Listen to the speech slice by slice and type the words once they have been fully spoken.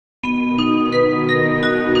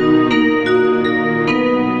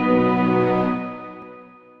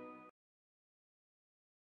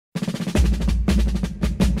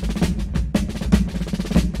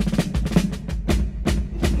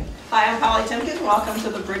Lincoln. Welcome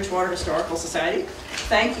to the Bridgewater Historical Society.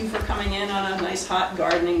 Thank you for coming in on a nice hot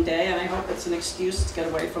gardening day, and I hope it's an excuse to get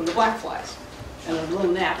away from the black flies. And a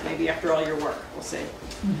little nap maybe after all your work, we'll see.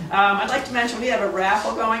 I'd like to mention we have a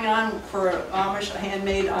raffle going on for a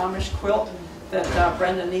handmade Amish quilt that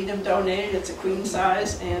Brenda Needham donated. It's a queen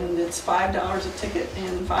size, and it's $5 a ticket,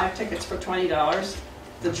 and 5 tickets for $20.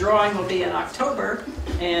 The drawing will be in October,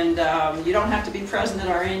 and you don't have to be present at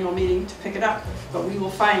our annual meeting to pick it up, but we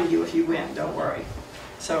will find you if you win, don't worry.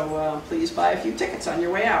 So please buy a few tickets on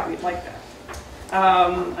your way out, we'd like that.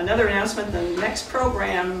 Another announcement, the next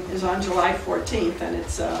program is on July 14th, and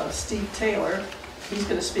it's Steve Taylor. He's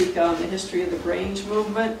going to speak on the history of the Grange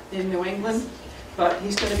movement in New England, but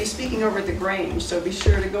he's going to be speaking over at the Grange, so be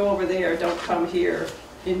sure to go over there, don't come here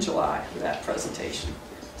in July for that presentation.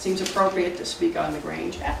 Seems appropriate to speak on the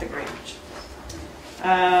Grange at the Grange.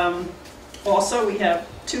 Also, we have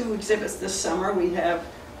 2 exhibits this summer. We have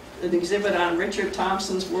an exhibit on Richard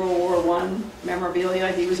Thompson's World War I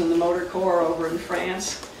memorabilia. He was in the Motor Corps over in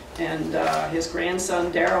France, and his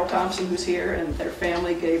grandson Darrell Thompson, who's here, and their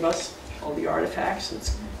family gave us all the artifacts.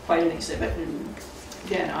 It's quite an exhibit, and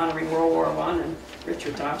again, honoring World War I and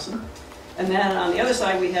Richard Thompson. And then on the other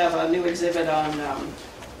side, we have a new exhibit on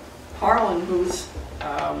Harlan Booth's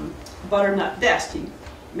butternut desk. He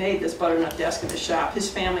made this butternut desk in his shop. His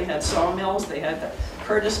family had sawmills. They had the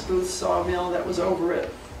Curtis Booth sawmill that was over at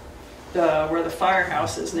where the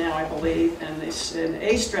firehouse is now, I believe, and an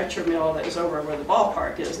A-stretcher mill that is over where the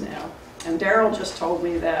ballpark is now. And Darrell just told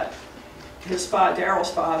me that Darrell's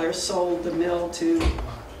father sold the mill to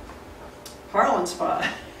Harold's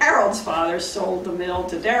father sold the mill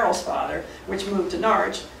to Darrell's father, which moved to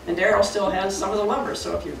Norwich, and Darrell still has some of the lumber,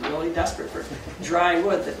 so if you're really desperate for dry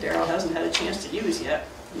wood that Darrell hasn't had a chance to use yet,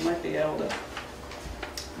 you might be able to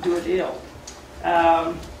do a deal.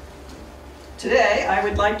 Today, I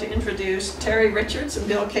would like to introduce Terry Richards and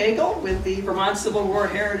Bill Kaigle with the Vermont Civil War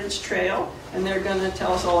Heritage Trail, and they're going to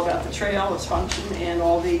tell us all about the trail, its function, and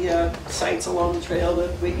all the sites along the trail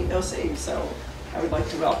that we can go see. So I would like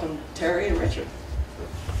to welcome Terry and Richard.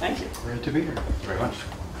 Thank you. Great to be here. Thank you very much.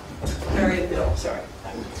 Terry and Bill, sorry.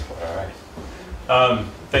 All right.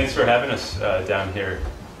 Thanks for having us down here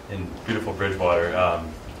in beautiful Bridgewater.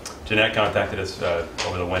 Jeanette contacted us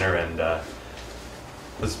over the winter, and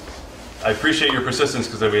I appreciate your persistence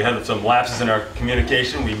because we had some lapses in our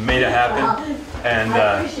communication. We made it happen, and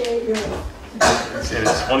I appreciate you.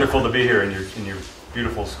 It's wonderful to be here in your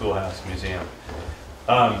beautiful schoolhouse museum.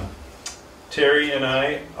 Terry and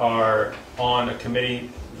I are on a committee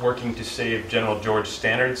working to save General George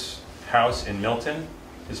Stannard's house in Milton,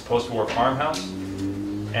 his post-war farmhouse,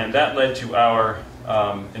 and that led to our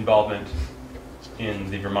involvement in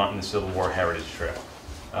the Vermont and the Civil War Heritage Trail.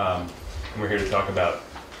 And we're here to talk about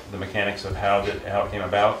the mechanics of how it came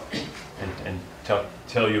about, and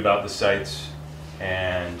tell you about the sites,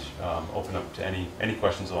 and open up to any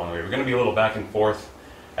questions along the way. We're going to be a little back and forth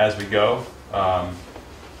as we go.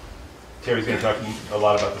 Terry's going to talk a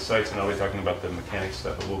lot about the sites, and I'll be talking about the mechanics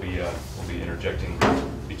stuff, but we'll be interjecting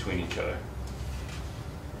between each other.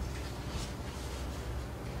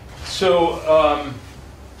 So,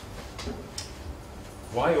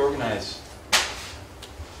 why organize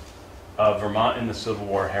Vermont in the Civil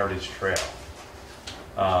War Heritage Trail?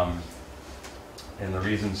 And the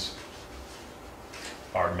reasons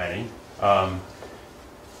are many,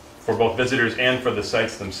 for both visitors and for the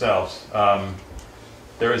sites themselves.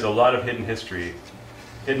 There is a lot of hidden history,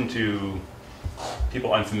 hidden to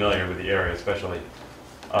people unfamiliar with the area especially,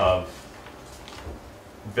 of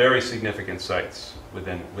very significant sites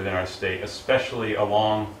within our state, especially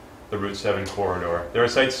along the Route 7 corridor. There are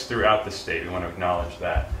sites throughout the state, we want to acknowledge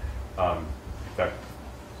that. In fact,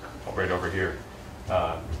 right over here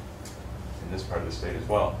in this part of the state as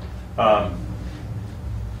well. But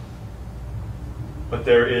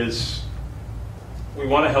we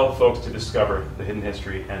want to help folks to discover the hidden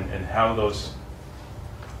history and how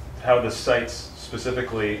the sites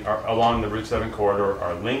specifically are along the Route 7 corridor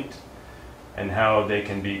are linked, and how they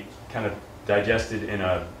can be kind of digested in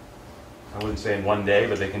I wouldn't say in one day,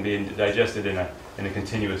 but they can be digested in a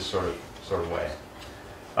continuous sort of way.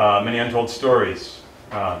 Many untold stories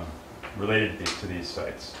related to these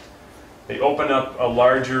sites. They open up a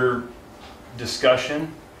larger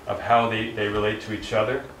discussion of how they relate to each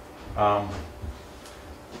other.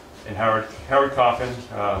 And Howard Coffin,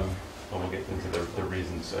 well, we'll get into the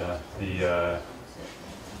reasons, the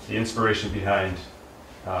inspiration behind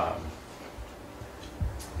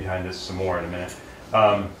this some more in a minute.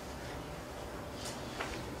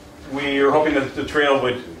 We are hoping that the trail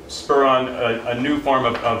would spur on a new form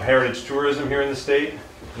of heritage tourism here in the state.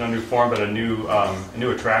 No new form, but a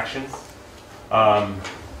new attraction. And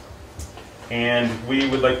we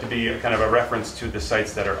would like to be a kind of a reference to the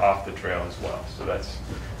sites that are off the trail as well. So that's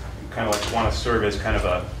kind of like want to serve as kind of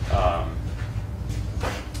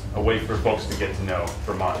a way for folks to get to know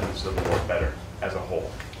Vermont and the Civil War better as a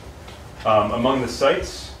whole. Among the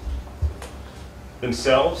sites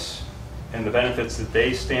themselves and the benefits that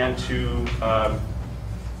they stand to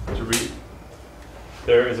reap,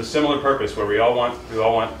 there is a similar purpose where we all want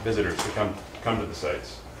visitors to come to the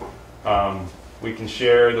sites. We can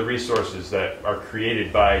share the resources that are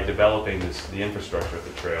created by developing the infrastructure of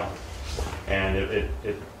the trail, and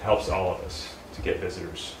it helps all of us to get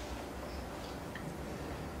visitors.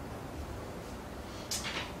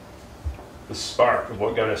 The spark of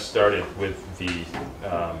what got us started with the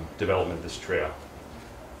development of this trail.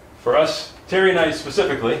 For us, Terry and I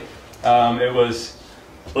specifically, it was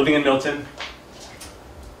living in Milton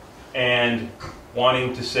and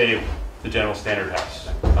wanting to save the General Standard House.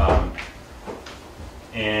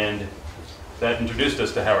 And that introduced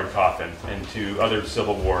us to Howard Coffin and to other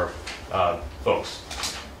Civil War folks.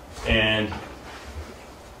 And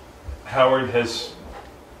Howard has,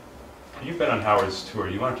 you've been on Howard's tour.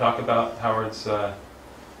 You want to talk about Howard's, how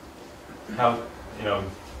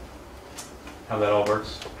that all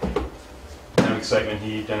works? What kind of excitement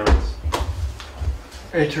he generates?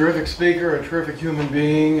 A terrific speaker, a terrific human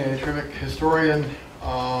being, a terrific historian,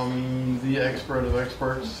 the expert of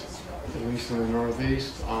experts, at least in the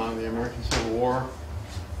Northeast, on the American Civil War.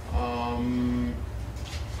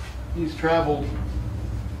 He's traveled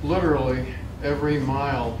literally every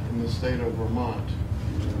mile in the state of Vermont.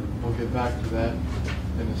 We'll get back to that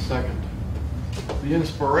in a second. The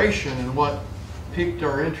inspiration and what piqued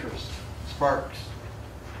our interest, sparks,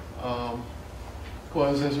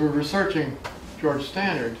 was as we were researching George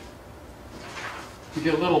Standard, you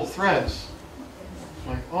get little threads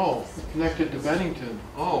like, oh, he connected to Bennington.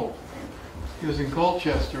 Oh, he was in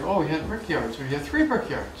Colchester. Oh, he had brickyards, or he had 3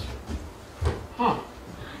 brickyards. Huh.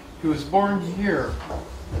 He was born here.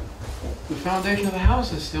 The foundation of the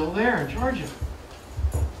house is still there in Georgia.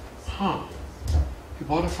 Huh. He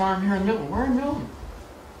bought a farm here in Milton. Where in Milton?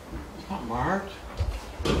 It's not marked.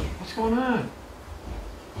 What's going on?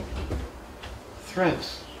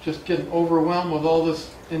 Threads. Just getting overwhelmed with all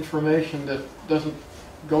this information that doesn't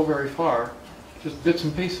go very far. Just bits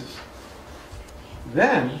and pieces.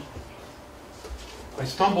 Then, I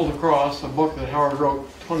stumbled across a book that Howard wrote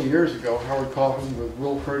 20 years ago, Howard Coffin with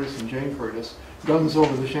Will Curtis and Jane Curtis, Guns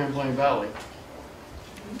Over the Champlain Valley,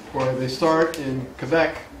 where they start in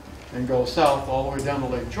Quebec and go south all the way down to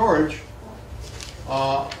Lake George,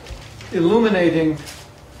 illuminating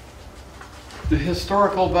the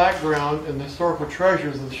historical background and the historical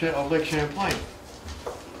treasures of Lake Champlain,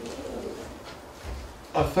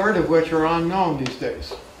 a third of which are unknown these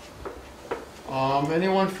days.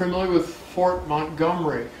 Anyone familiar with Fort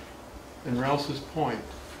Montgomery in Rouse's Point?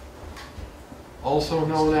 Also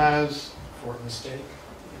known as Fort Mistake.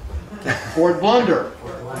 Fort Blunder.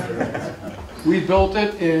 Fort Blunder. We built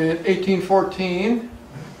it in 1814,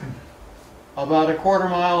 about a quarter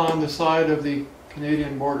mile on the side of the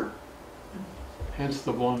Canadian border. Hence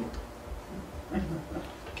the blunder.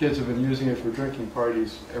 Kids have been using it for drinking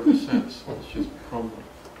parties ever since. It's just crumbling.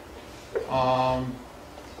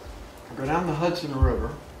 Go down the Hudson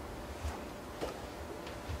River.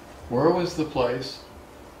 Where was the place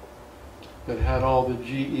that had all the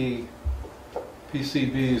GE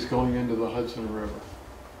PCBs going into the Hudson River?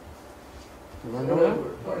 Do I know that?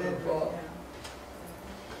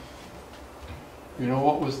 You know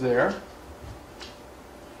what was there?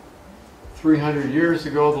 300 years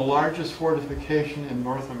ago, the largest fortification in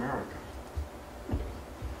North America,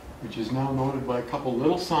 which is now noted by a couple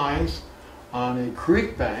little signs on a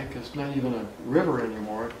creek bank. It's not even a river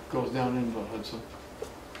anymore. It goes down into the Hudson.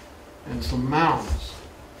 And some mounds.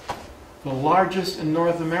 The largest in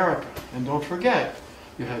North America. And don't forget,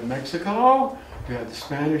 you had Mexico, you had the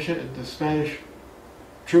Spanish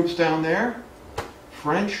troops down there,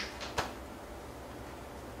 French.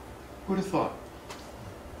 Who'd have thought?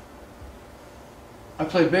 I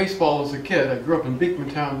played baseball as a kid. I grew up in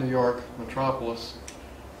Beekmantown, New York, metropolis.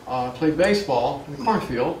 I played baseball in the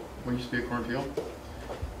cornfield. There used to be a cornfield.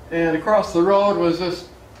 And across the road was this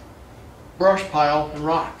brush pile and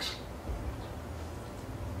rocks.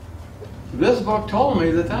 This book told me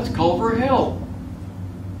that that's Culver Hill.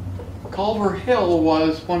 Culver Hill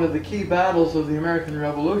was one of the key battles of the American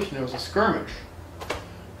Revolution. It was a skirmish.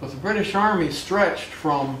 But the British Army stretched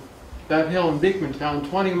from that hill in Beekmantown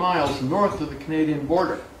 20 miles north of the Canadian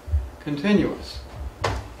border. Continuous.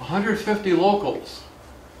 150 locals,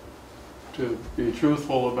 to be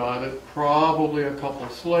truthful about it. Probably a couple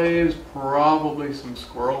of slaves, probably some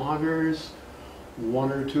squirrel hunters,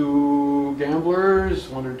 one or two gamblers,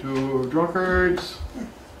 one or two drunkards,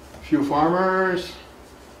 a few farmers.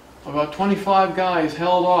 About 25 guys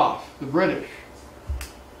held off the British.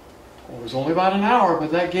 Well, it was only about an hour,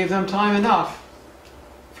 but that gave them time enough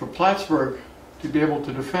for Plattsburgh to be able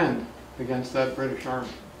to defend against that British army.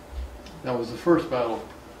 That was the first battle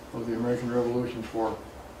of the American Revolution for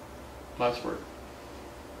Plattsburgh.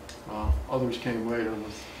 Others came later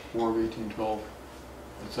with War of 1812,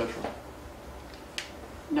 etc.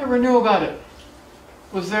 Never knew about it.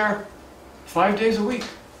 Was there 5 days a week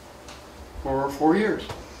for 4 years.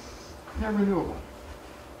 Never knew about it.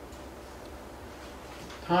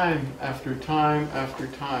 Time after time after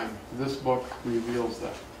time, this book reveals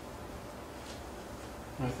that.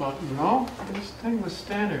 And I thought, you know, this thing was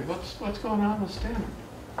Standard. What's going on with Standard?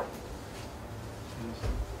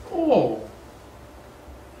 Oh,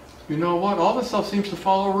 you know what? All this stuff seems to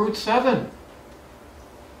follow Route 7.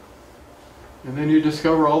 And then you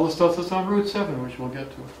discover all the stuff that's on Route 7, which we'll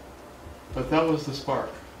get to. But that was the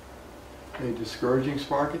spark. A discouraging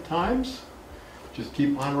spark at times. Just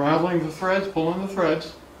keep unraveling the threads, pulling the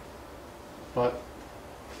threads. But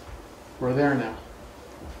we're there now.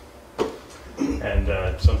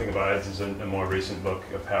 And Something About It is a more recent book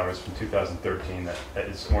of Howard's from 2013 that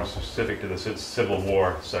is more specific to the Civil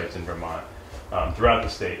War sites in Vermont throughout the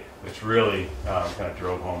state, which really kind of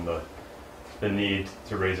drove home the need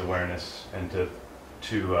to raise awareness and to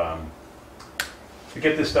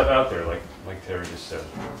get this stuff out there, like Terry just said.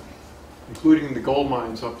 Including the gold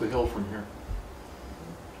mines up the hill from here.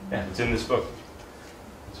 Yeah, it's in this book.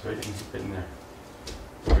 It's right in there.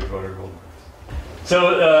 Bridgewater Gold.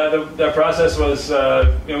 So the process was,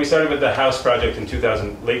 we started with the house project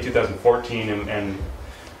in late 2014, and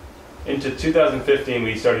into 2015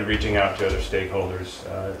 we started reaching out to other stakeholders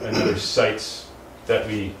and other sites that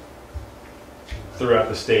we throughout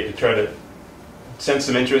the state to try to sense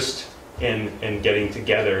some interest in getting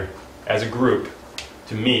together as a group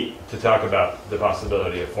to meet to talk about the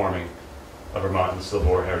possibility of forming a Vermont and Civil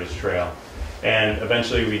War Heritage Trail. And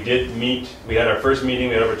eventually we did meet. We had our first meeting.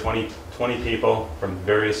 We had over 20 people from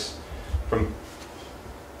various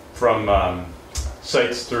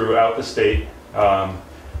sites throughout the state.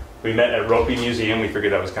 We met at Ropey Museum. We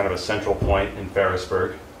figured that was kind of a central point in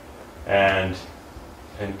Ferrisburg, and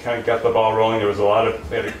kind of got the ball rolling. There was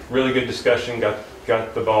we had a really good discussion.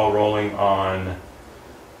 Got the ball rolling on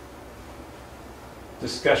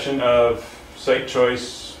discussion of site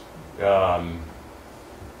choice,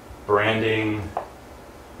 branding,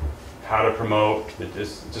 how to promote. It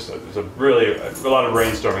was really a lot of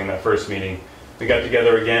brainstorming that first meeting. We got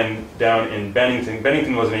together again down in Bennington.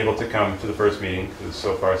 Bennington wasn't able to come to the first meeting because it was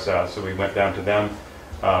so far south, so we went down to them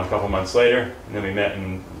a couple months later, and then we met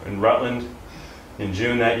in Rutland in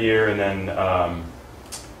June that year, and then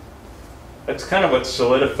that's kind of what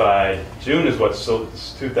solidified. June is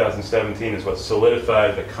 2017 is what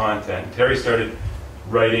solidified the content. Terry started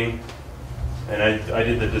writing, and I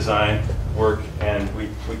did the design work, and we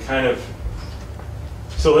kind of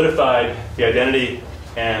solidified the identity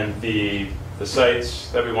and the sites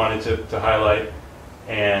that we wanted to highlight,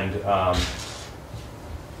 and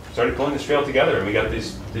started pulling this trail together. And we got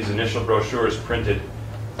these initial brochures printed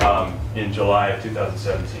in July of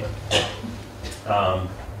 2017.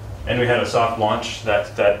 And we had a soft launch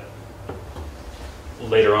that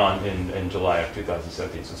later on in July of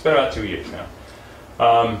 2017. So it's been about 2 years now.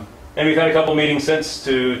 And we've had a couple meetings since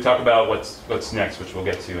to talk about what's next, which we'll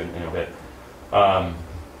get to in a bit.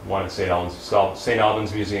 One at St.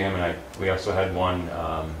 Albans Museum, and we also had one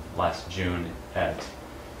last June at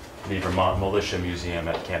the Vermont Militia Museum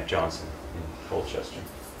at Camp Johnson in Colchester.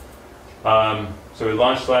 So we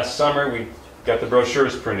launched last summer. We got the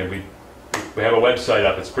brochures printed. We have a website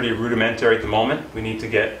up. It's pretty rudimentary at the moment. We need to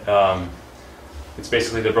get, it's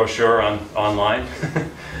basically the brochure online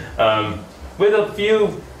with a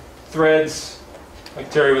few threads, like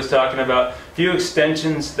Terry was talking about, few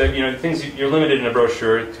extensions that, things you're limited in a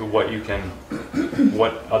brochure to what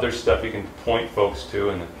other stuff you can point folks to,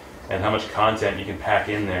 and how much content you can pack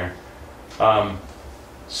in there.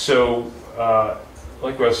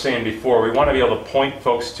 Like I was saying before, we want to be able to point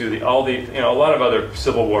folks to a lot of other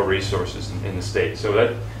Civil War resources in the state. So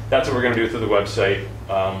that's what we're going to do through the website.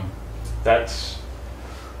 That's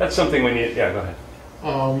something we need. Yeah, go ahead.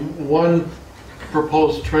 One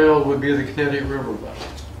proposed trail would be the Connecticut River belt.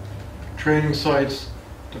 Training sites,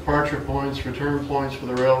 departure points, return points for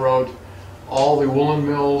the railroad, all the woolen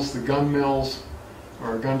mills, the gun mills,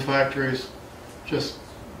 or gun factories, just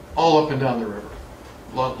all up and down the river.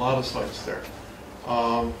 A lot of sites there.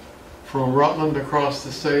 From Rutland across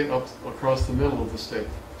the state, up across the middle of the state,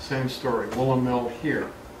 same story. Woolen mill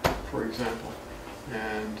here, for example.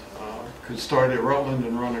 and could start at Rutland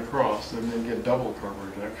and run across, and then get double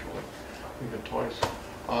coverage actually. We get twice.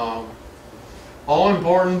 All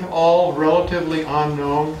important, all relatively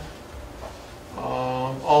unknown,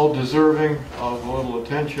 all deserving of a little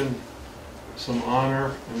attention, some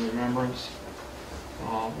honor and remembrance,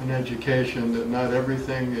 an education that not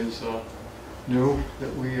everything is new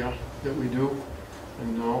that we do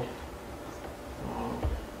and know.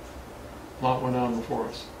 A lot went on before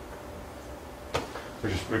us.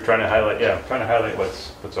 We're trying to highlight, yeah, trying to highlight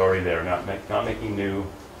what's already there, not making not making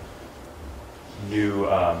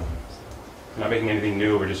anything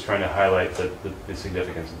new. We're just trying to highlight the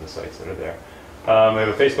significance of the sites that are there. We have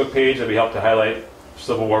a Facebook page that we help to highlight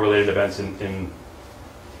Civil War related events in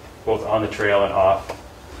both on the trail and off,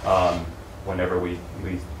 whenever we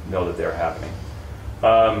know that they're happening.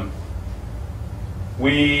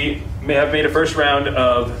 We may have made a first round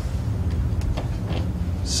of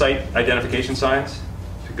site identification signs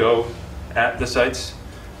to go at the sites.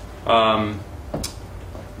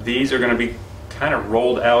 These are going to be kind of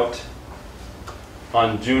rolled out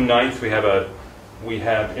on June 9th. We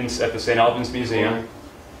have at the St. Albans Museum,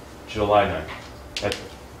 July 9th.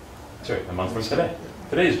 Sorry, a month from today.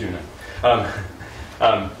 Today is June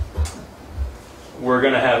 9th. We're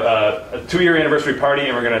going to have a 2-year anniversary party,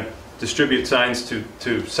 and we're going to distribute signs to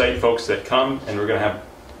site folks that come, and we're going to have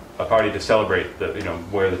a party to celebrate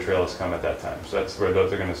where the trail has come at that time. So that's where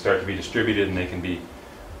those are going to start to be distributed, and they can be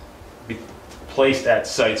placed at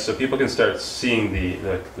sites so people can start seeing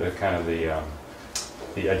the kind of the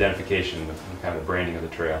identification, the kind of the branding of the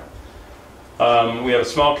trail. We have a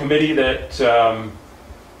small committee that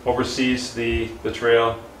oversees the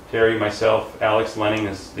trail. Terry, myself, Alex Lenning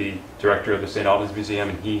is the director of the St. Albans Museum,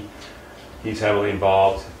 and he's heavily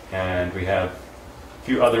involved. And we have a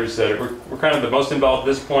few others that we're kind of the most involved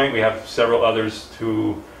at this point. We have several others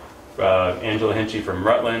who, Angela Hinchy from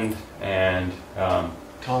Rutland, and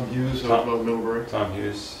Tom Hughes of Middlebury. Tom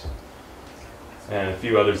Hughes, and a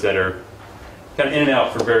few others that are kind of in and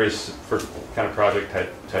out for kind of project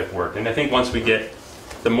type work. And I think once we get,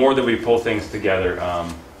 the more that we pull things together,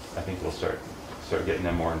 I think we'll start getting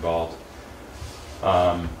them more involved.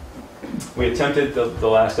 We attempted, the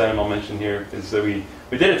last item I'll mention here is that we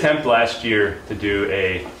did attempt last year to do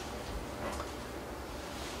a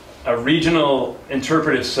regional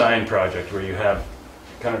interpretive sign project where you have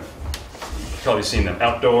kind of, you've probably seen them,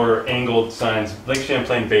 outdoor angled signs, Lake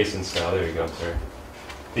Champlain Basin style. There you go, sir.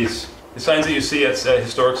 The signs that you see at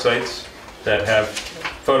historic sites that have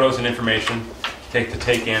photos and information to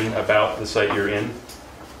take in about the site you're in.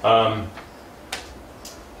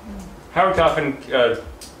 Howard Coffin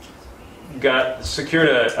secured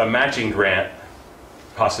a matching grant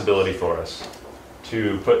possibility for us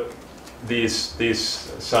to put these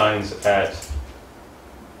signs at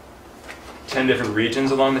 10 different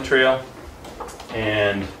regions along the trail,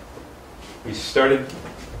 and we started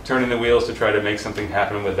turning the wheels to try to make something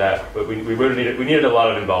happen with that. But we needed a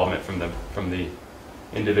lot of involvement from the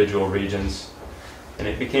individual regions, and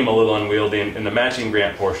it became a little unwieldy. And the matching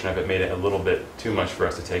grant portion of it made it a little bit too much for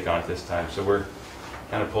us to take on at this time. So we're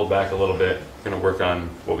kind of pulled back a little bit. Going to work on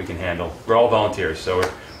what we can handle. We're all volunteers, so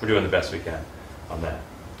we're doing the best we can on that.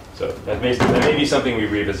 So that may be something we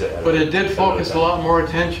revisit. But it did focus a lot more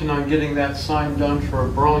attention on getting that sign done for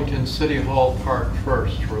Burlington City Hall Park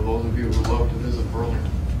first, for those of you who love to visit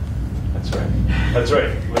Burlington. That's right. That's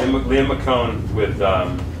right. Liam McCone,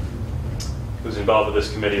 who's involved with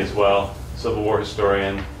this committee as well, Civil War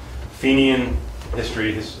historian, Fenian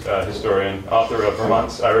history historian, author of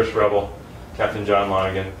Vermont's Irish Rebel, Captain John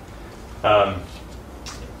Lonergan.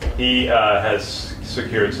 He has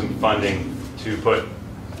secured some funding to put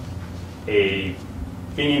a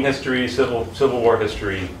Fenian history, Civil War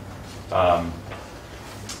history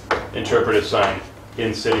interpretive sign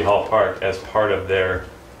in City Hall Park as part of their,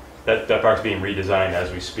 that park's being redesigned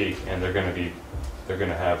as we speak, and they're going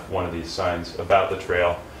to have one of these signs about the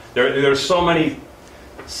trail. There's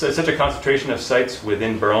such a concentration of sites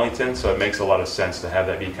within Burlington, so it makes a lot of sense to have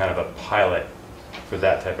that be kind of a pilot for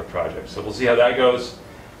that type of project. So we'll see how that goes,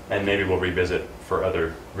 and maybe we'll revisit for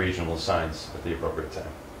other regional signs at the appropriate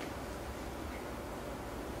time.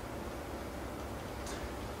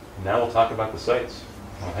 Now we'll talk about the sites.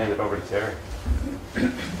 I'll hand it over to Terry.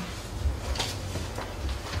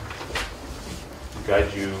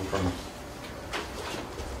 Guide you from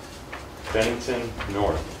Bennington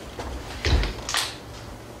north.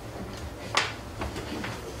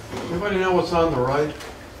 Anybody know what's on the right?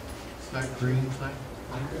 That green thing?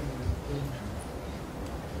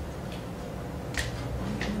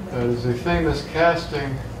 That is a famous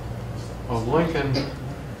casting of Lincoln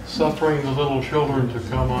suffering the little children to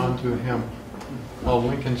come on to him. called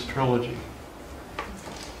Lincoln's Trilogy.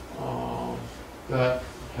 That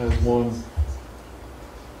has won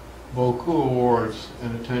beaucoup awards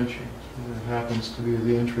and attention. It happens to be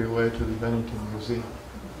the entryway to the Bennington Museum.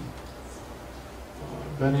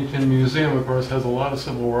 Bennington Museum, of course, has a lot of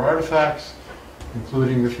Civil War artifacts,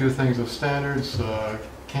 including a few things of standards,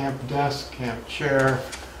 camp desk, camp chair,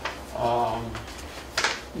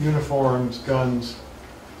 uniforms, guns,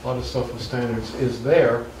 a lot of stuff of standards is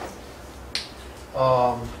there.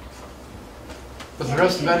 But the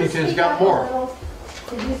rest of Bennington's got more.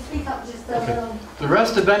 Could you speak up just a little? The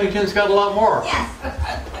rest of Bennington's got a lot more. Yes.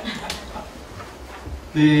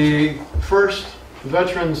 The first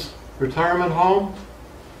Veterans Retirement Home,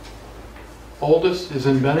 oldest, is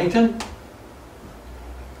in Bennington.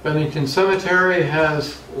 Bennington Cemetery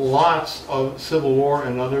has lots of Civil War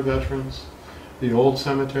and other veterans. The old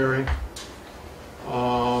cemetery.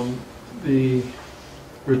 The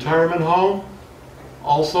retirement home,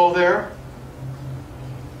 also there.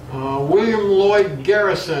 William Lloyd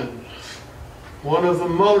Garrison, one of the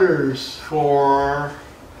motors for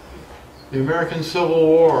the American Civil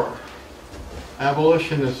War,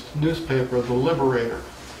 abolitionist newspaper, The Liberator.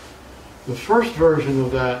 The first version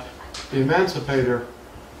of that, The Emancipator,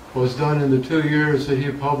 was done in the 2 years that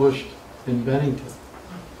he published in Bennington,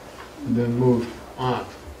 and then moved on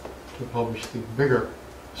to publish the bigger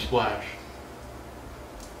splash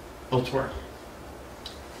elsewhere.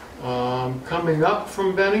 Coming up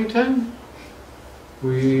from Bennington,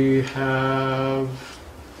 we have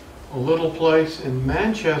a little place in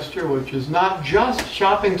Manchester, which is not just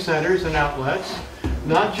shopping centers and outlets,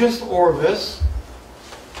 not just Orvis.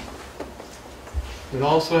 It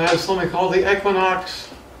also has something called the Equinox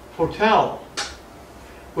Hotel,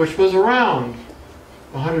 which was around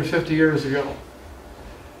 150 years ago.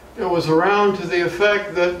 It was around to the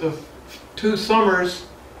effect that the 2 summers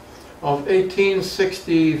of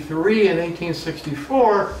 1863 and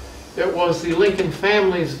 1864, it was the Lincoln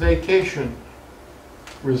family's vacation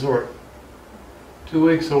resort, 2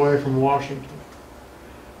 weeks away from Washington.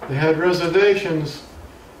 They had reservations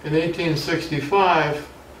in 1865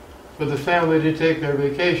 for the family to take their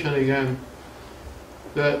vacation again,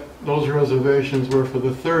 that those reservations were for the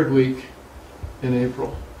 3rd week in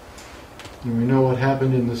April. And we know what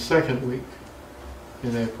happened in the 2nd week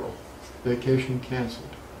in April. Vacation canceled.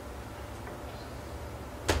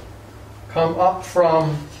 Come up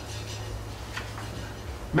from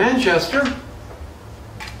Manchester.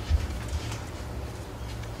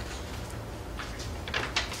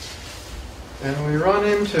 And we run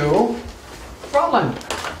into Rutland.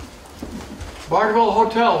 Bardwell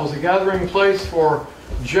Hotel was a gathering place for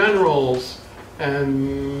generals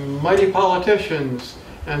and mighty politicians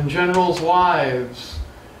and generals' wives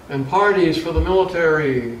and parties for the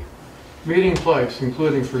military. Meeting place,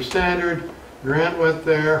 including for Standard. Grant went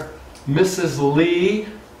there. Mrs. Lee,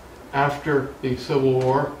 after the Civil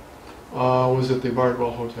War, was at the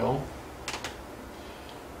Bardwell Hotel.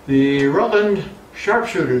 The Rutland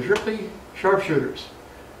sharpshooters, Ripley sharpshooters,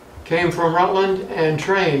 came from Rutland and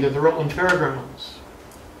trained at the Rutland Fairgrounds.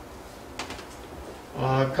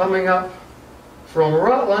 Coming up from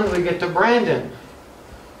Rutland, we get to Brandon.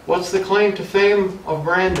 What's the claim to fame of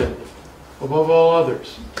Brandon, above all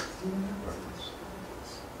others?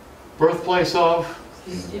 Birthplace of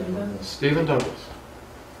Stephen Douglas.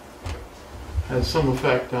 Had some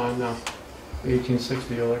effect on the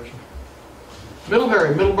 1860 election.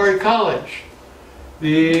 Middlebury College. The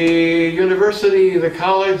university, the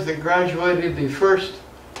college that graduated the first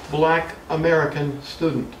black American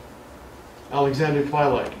student, Alexander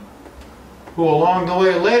Twilight, who along the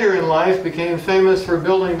way later in life became famous for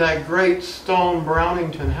building that great stone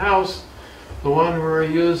Brownington house, the one where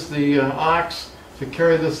he used the ox to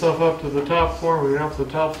carry the stuff up to the top floor. When we went up to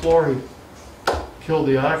the top floor, he killed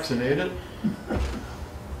the ox and ate it.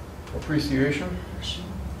 Appreciation.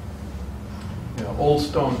 Yeah, old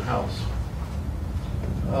stone house.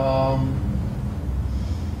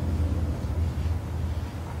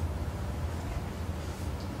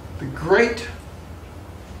 The Great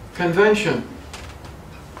Convention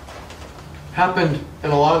happened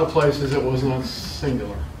in a lot of places. It was not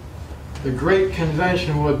singular. The Great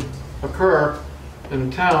Convention would occur in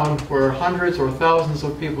a town where hundreds or thousands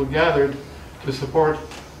of people gathered to support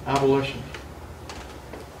abolition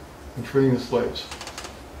and freeing the slaves,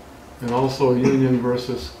 and also Union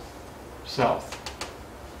versus South.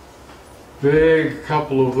 Big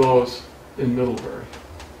couple of those in Middlebury.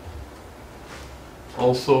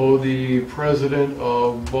 Also the president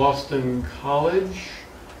of Boston College,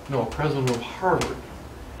 no, president of Harvard,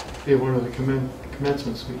 gave one of the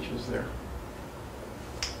commencement speeches there.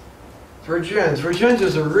 Virgins. Virgins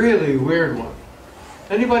is a really weird one.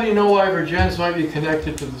 Anybody know why Vergennes might be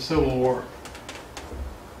connected to the Civil War?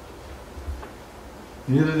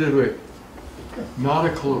 Neither did we. Not a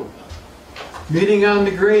clue. Meeting on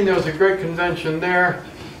the Green, there was a great convention there.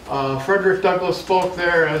 Frederick Douglass spoke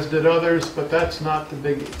there, as did others, but that's not the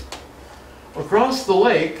biggie. Across the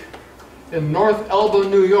lake, in North Elba,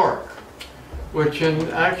 New York, which in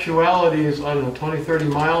actuality is, I don't know, 20, 30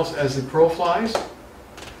 miles as the crow flies,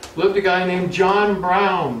 lived a guy named John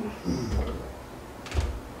Brown.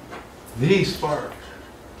 The spark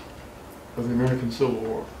of the American Civil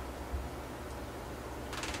War.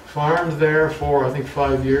 Farmed there for, I think,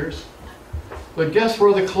 5 years. But guess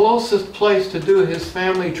where the closest place to do his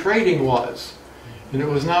family trading was? And it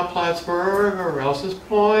was not Plattsburgh or Rouse's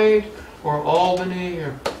Point or Albany.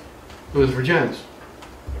 It was Vergennes.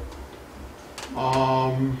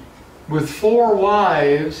 With 4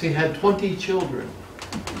 wives, he had 20 children.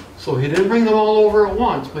 So he didn't bring them all over at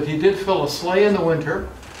once, but he did fill a sleigh in the winter,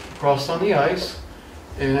 crossed on the ice,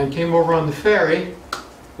 and came over on the ferry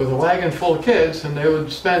with a wagon full of kids, and they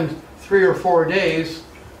would spend 3 or 4 days,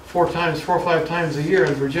 4 or 5 times a year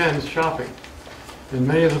in Vergennes shopping. And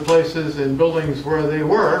many of the places and buildings where they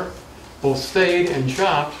were, both stayed and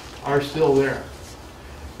shopped, are still there.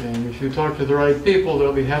 And if you talk to the right people,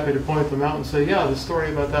 they'll be happy to point them out and say, yeah, the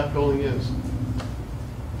story about that building is.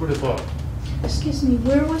 Who'd have thought? Excuse me,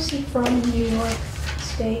 where was he from in New York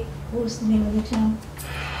State? What was the name of the town?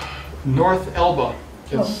 North Elba.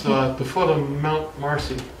 It's okay. at the foot of Mount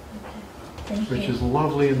Marcy, Thank which you. is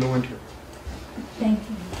lovely in the winter. Thank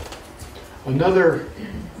you. Another,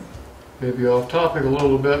 maybe off topic a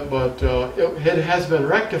little bit, but it has been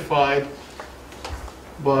rectified,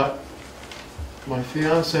 but my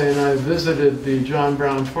fiance and I visited the John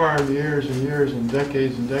Brown farm years and years and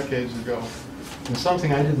decades ago. And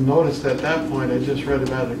something I didn't notice at that point, I just read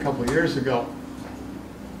about it a couple years ago.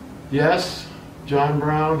 Yes, John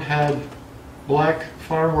Brown had black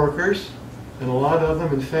farm workers, and a lot of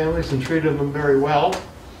them in families, and treated them very well.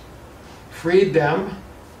 Freed them,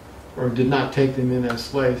 or did not take them in as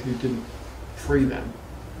slaves. He didn't free them.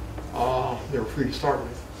 They were free to start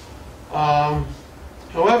with.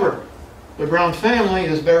 However, the Brown family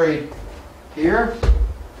is buried here,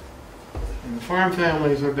 and the farm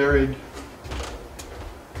families are buried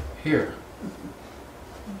here.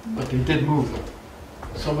 But they did move them.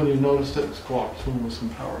 Somebody noticed it and squawked. Someone with some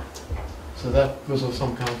power. So that was of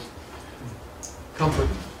some comfort.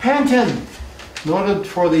 Panton, noted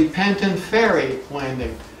for the Panton Ferry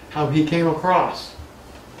landing, how he came across.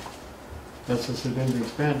 That's the St.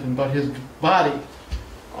 Andrews Panton, but his body,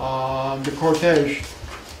 the cortege,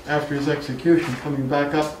 after his execution, coming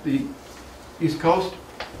back up the East Coast,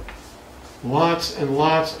 lots and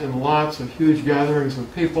lots and lots of huge gatherings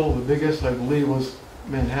of people. The biggest, I believe, was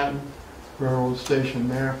Manhattan Railroad Station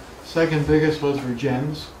there. Second biggest was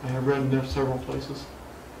Vergennes. I have read in there several places.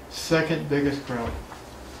 Second biggest crowd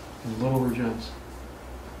in Little Vergennes.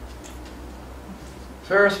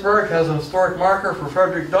 Ferrisburg has an historic marker for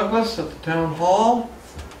Frederick Douglass at the town hall.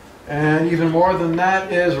 And even more than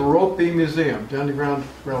that is Ropey Museum, the Underground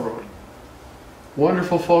Railroad.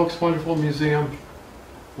 Wonderful folks, wonderful museum.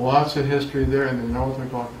 Lots of history there, and they know what they're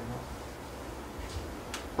talking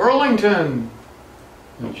about. Burlington,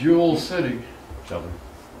 the Jewel City. Sheldon.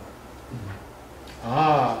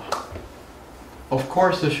 Of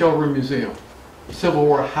course, the Shelburne Museum. Civil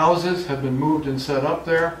War houses have been moved and set up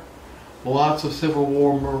there. Lots of Civil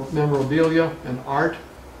War memorabilia and art.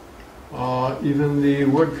 Even the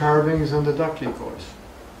wood carvings and the duck decoys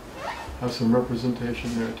have some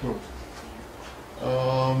representation there too.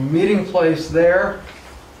 Meeting place there,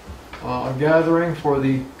 a gathering for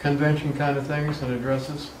the convention kind of things and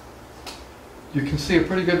addresses. You can see a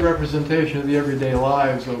pretty good representation of the everyday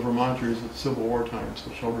lives of Vermonters at Civil War times,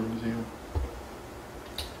 the Shelburne Museum.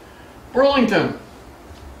 Burlington.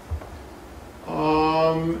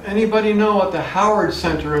 Anybody know what the Howard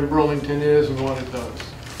Center in Burlington is and what it does?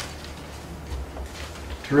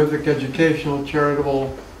 Terrific educational,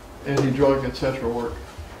 charitable, anti-drug, etc. work.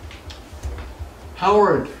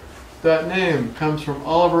 Howard, that name comes from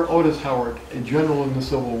Oliver Otis Howard, a general in the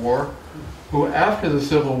Civil War, who after the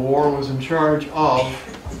Civil War was in charge of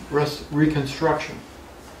Reconstruction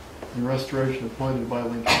and Restoration appointed by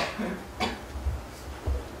Lincoln.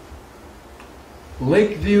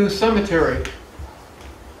 Lakeview Cemetery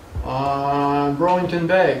on Burlington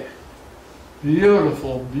Bay.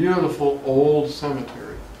 Beautiful, beautiful old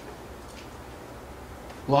cemetery.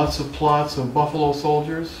 Lots of plots of buffalo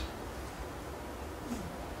soldiers.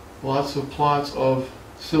 Lots of plots of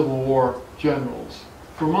Civil War generals.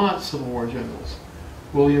 Vermont Civil War generals.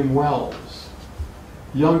 William Wells,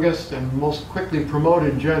 youngest and most quickly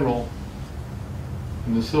promoted general in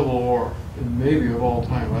in the Civil War, and maybe of all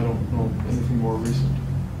time. I don't know anything more recent.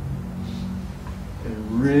 A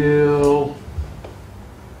real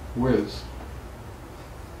whiz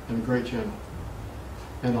and a great general.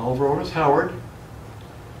 And over was Howard,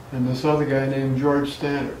 and this other guy named George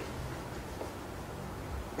Stannard.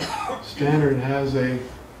 Stannard has a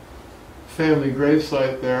family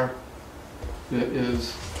gravesite there that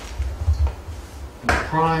is a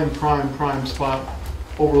prime spot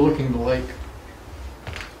overlooking the lake.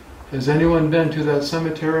 Has anyone been to that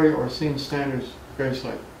cemetery or seen Stannard's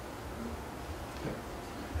gravesite?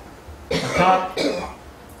 Atop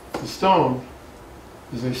the stone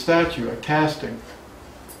is a statue, a casting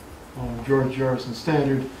of George Jefferson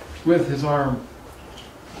Stannard with his arm,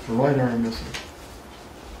 the right arm missing,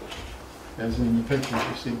 as in the pictures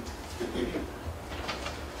you see.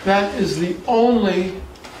 That is the only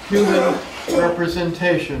human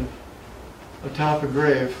representation atop a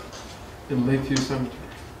grave in Lakeview Cemetery.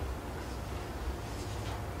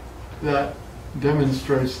 That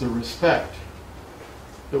demonstrates the respect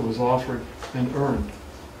that was offered and earned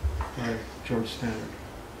by George Stannard.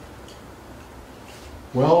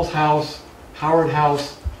 Wells House, Howard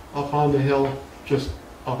House, up on the hill, just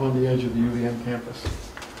up on the edge of the UVM campus,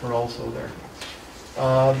 are also there.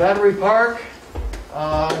 Battery Park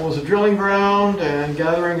was a drilling ground and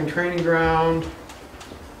gathering and training ground.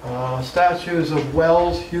 Statues of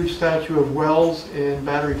Wells, huge statue of Wells in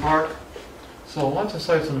Battery Park. So lots of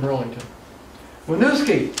sites in Burlington.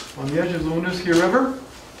 Winooski, on the edge of the Winooski River,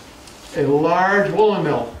 a large woolen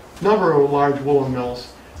mill, number of large woolen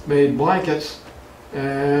mills, made blankets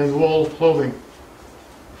and wool clothing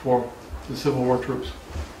for the Civil War troops.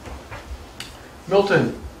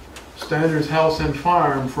 Milton, Stannard's house and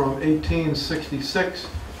farm from 1866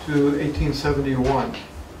 to 1871.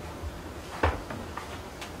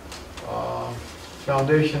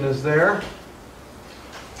 Foundation is there.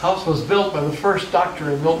 House was built by the first doctor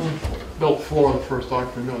in Milton, built for the first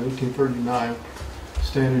doctor in Milton, 1839.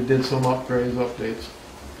 Stannard did some upgrades, updates,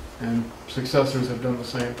 and successors have done the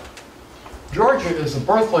same. Georgia is the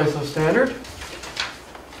birthplace of Stannard.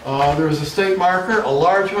 There is a state marker, a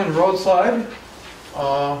large one, roadside,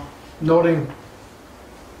 noting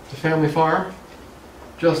the family farm.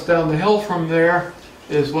 Just down the hill from there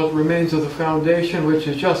is what remains of the foundation, which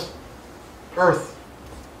is just earth.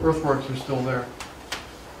 Earthworks are still there.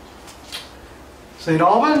 St.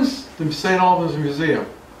 Albans, the St. Albans Museum.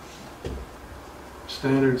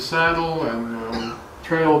 Stannard saddle and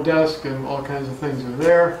trail desk and all kinds of things are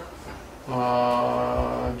there.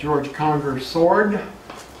 George Conger's sword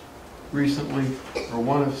recently, or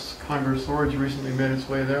one of Conger's swords recently made its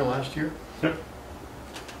way there last year. Yep.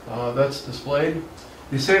 That's displayed.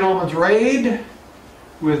 The St. Albans raid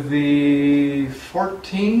with the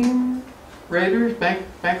 14 raiders,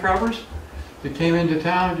 bank robbers, that came into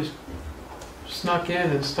town, just snuck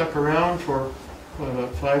in and stuck around for what,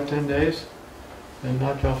 about 5-10 days, and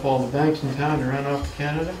knocked off all the banks in town and ran off to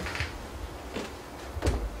Canada.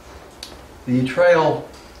 The trail,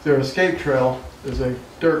 their escape trail, is a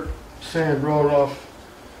dirt sand road off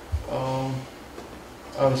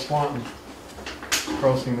out of Swanton,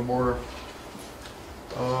 crossing the border.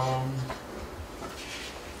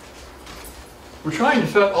 We're trying to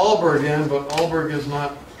fit Alberg in, but Alberg is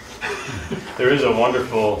not. There is a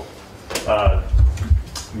wonderful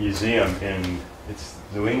museum it's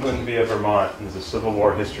New England via Vermont, and there's a Civil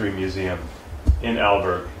War History Museum in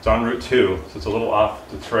Alberg. It's on Route 2, so it's a little off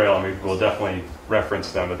the trail, and we'll definitely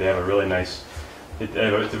reference them, but they have a really nice, it's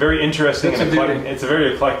a very interesting, and it's a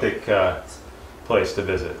very eclectic place to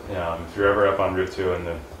visit. If you're ever up on Route 2 in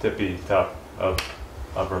the tippy top of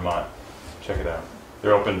Vermont, check it out.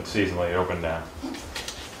 They're open seasonally, they're open now.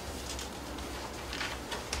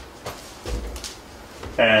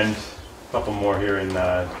 And a couple more here in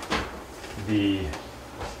the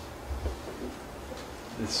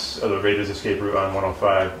Raiders escape route on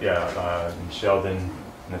 105, in Sheldon, and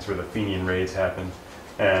that's where the Fenian raids happened.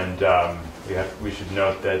 And we should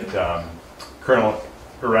note that Colonel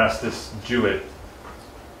Erastus Jewett,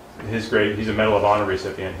 his grave, he's a Medal of Honor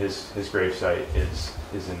recipient. His grave site is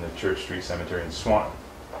in the Church Street Cemetery in Swanton.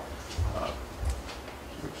 I'll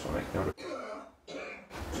make note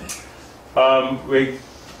of.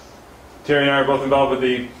 Terry and I are both involved with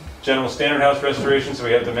the General Stannard House restoration, so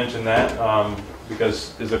we have to mention that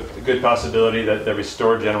because there's a good possibility that the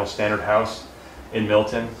restored General Stannard House in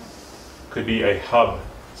Milton could be a hub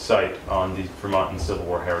site on the Vermont and Civil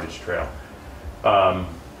War Heritage Trail.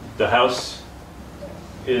 The house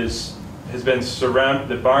has been surrounded.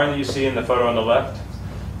 The barn that you see in the photo on the left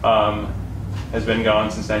has been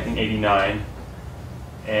gone since 1989,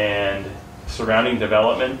 and surrounding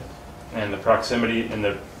development and the proximity and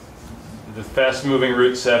the fast-moving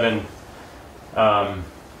Route 7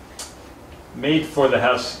 made a need for the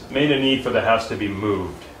house to be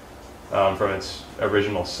moved from its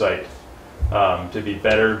original site, to be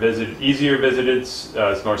better visited, easier visited,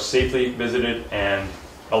 more safely visited, and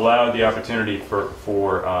allowed the opportunity for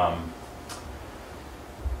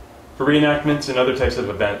reenactments and other types of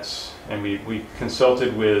events. And we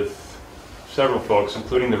consulted with several folks,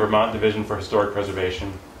 including the Vermont Division for Historic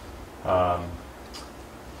Preservation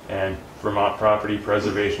and Vermont Property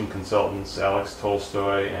Preservation Consultants, Alex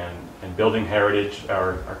Tolstoy, and Building Heritage,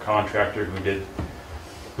 our contractor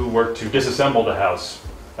who worked to disassemble the house.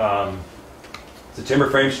 It's a timber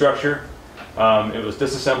frame structure. It was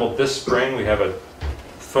disassembled this spring. We have a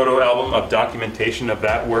photo album of documentation of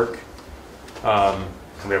that work. We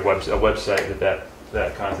have a website that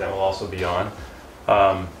content will also be on.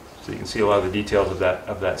 So you can see a lot of the details of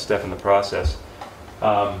that step in the process.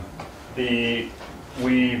 We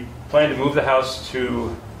plan to move the house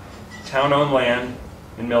to town-owned land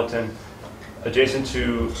in Milton, adjacent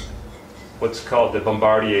to what's called the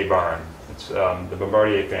Bombardier barn. It's the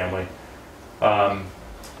Bombardier family.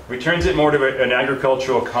 Returns it more to an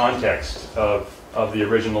agricultural context of the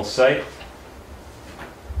original site,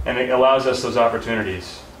 and it allows us those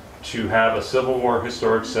opportunities to have a Civil War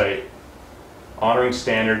historic site honoring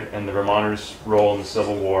Standard and the Vermonters' role in the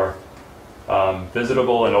Civil War,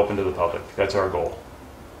 visitable and open to the public. That's our goal.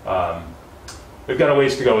 We've got a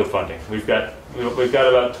ways to go with funding. We've got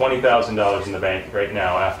about $20,000 in the bank right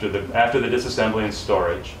now after the disassembly and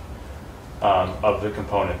storage of the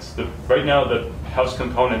components. Right now, the house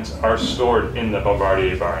components are stored in the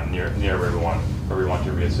Bombardier barn near where we want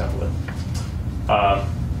to reassemble it.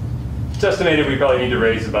 It's estimated we probably need to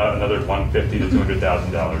raise about another $150,000 to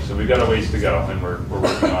 $200,000. So we've got a ways to go, and we're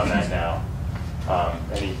working on that now.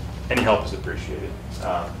 Any help is appreciated.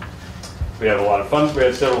 We have a lot of funds. We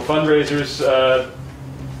have several fundraisers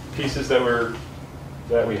pieces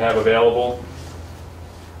that we have available.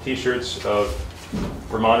 T-shirts of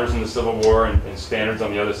Vermonters in the Civil War and Standards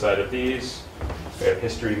on the other side of these. We have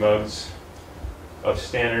history mugs of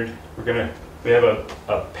Standard. We have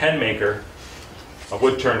a pen maker, a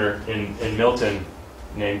wood turner in Milton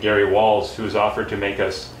named Gary Walls, who has offered to make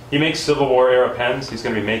us. He makes Civil War era pens. He's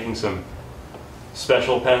going to be making some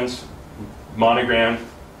special pens monogrammed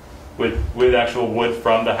with actual wood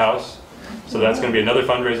from the house. So that's going to be another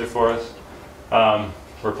fundraiser for us.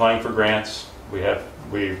 We're applying for grants. We're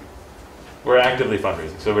actively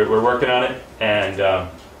fundraising, so we're working on it. And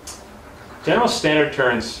General Standard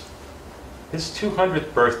turns his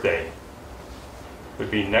 200th birthday would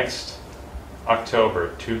be next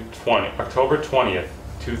October 20th,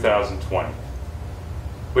 2020.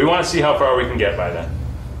 We want to see how far we can get by then.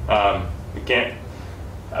 We can't.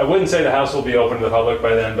 I wouldn't say the house will be open to the public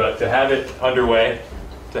by then, but to have it underway,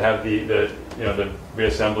 to have the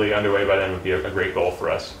reassembly underway by then would be a great goal for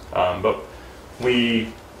us. But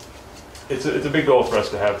it's a big goal for us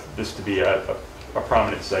to have this to be a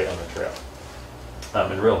prominent site on the trail,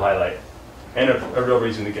 and a real highlight, and a real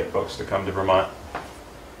reason to get folks to come to Vermont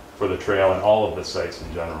for the trail and all of the sites in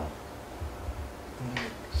general.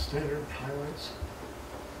 Standard highlights.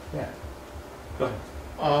 Yeah. Go ahead.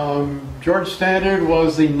 George Standard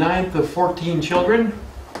was the 9th of 14 children.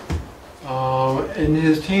 In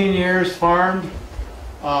his teen years, farmed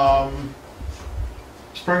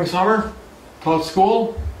spring, summer, taught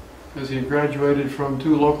school, because he graduated from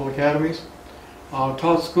 2 local academies.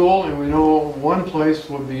 Taught school, and we know one place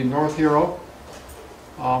would be North Hero.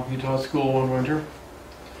 He taught school one winter.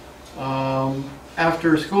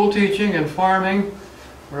 After school teaching and farming,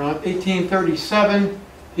 around 1837,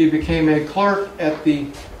 he became a clerk at the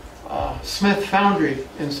Smith Foundry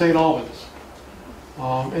in St. Albans.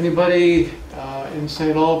 Anybody in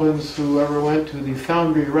St. Albans who ever went to the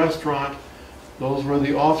Foundry restaurant, those were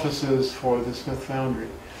the offices for the Smith Foundry.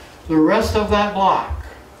 The rest of that block,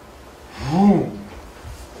 boom,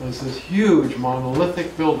 was this huge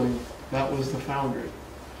monolithic building that was the Foundry.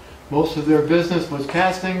 Most of their business was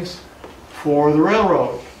castings for the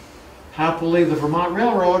railroad. Happily, the Vermont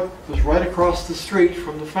Railroad was right across the street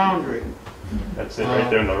from the Foundry. That's it right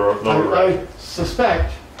there in the lower right. I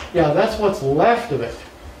suspect, yeah, that's what's left of it.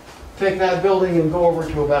 Take that building and go over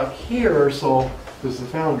to about here or so is the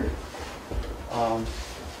Foundry.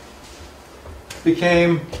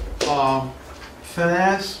 Became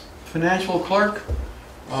financial clerk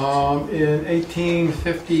in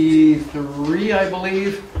 1853, I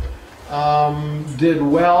believe. Did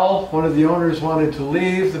well. One of the owners wanted to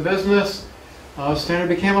leave the business. Standard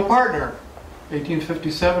became a partner.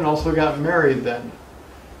 1857, also got married then.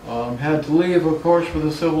 Had to leave, of course, for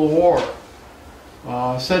the Civil War.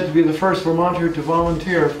 Said to be the first Vermonter to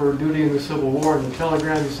volunteer for duty in the Civil War in the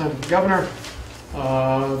telegram he sent to the governor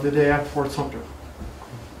the day after Fort Sumter.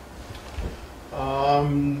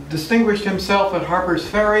 Distinguished himself at Harper's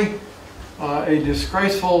Ferry, a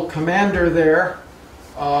disgraceful commander there,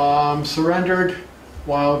 surrendered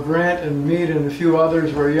while Grant and Meade and a few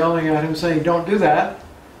others were yelling at him saying, "Don't do that."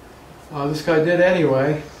 This guy did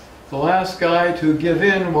anyway. The last guy to give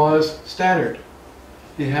in was Stannard.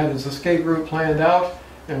 He had his escape route planned out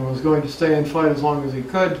and was going to stay and fight as long as he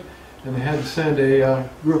could, and they had to send a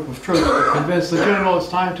group of troops to convince the general it's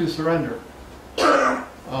time to surrender.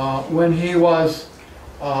 When he was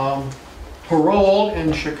paroled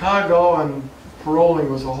in Chicago, and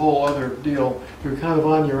paroling was a whole other deal, you're kind of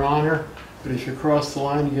on your honor, but if you cross the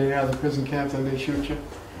line, you get out of the prison camp, then they shoot you.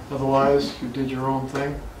 Otherwise, you did your own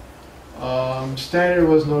thing. Stannard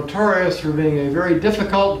was notorious for being a very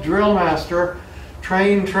difficult drill master.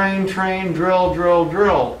 Train, train, train, drill, drill,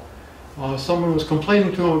 drill. Someone was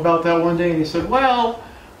complaining to him about that one day, and he said, "Well,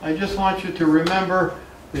 I just want you to remember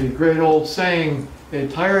the great old saying, a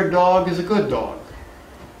tired dog is a good dog."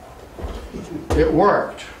 It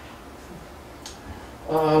worked.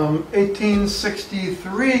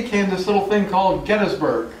 1863 came this little thing called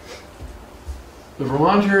Gettysburg. The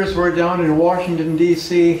Vermonters were down in Washington,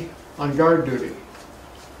 D.C. on guard duty.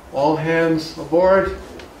 All hands aboard,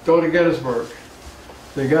 go to Gettysburg.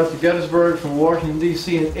 They got to Gettysburg from Washington,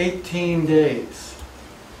 D.C. in 18 days.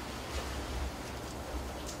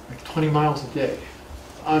 Like 20 miles a day.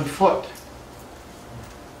 On foot.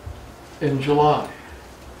 In July.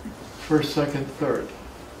 1st, 2nd, 3rd.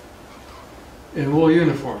 In wool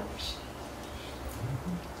uniforms.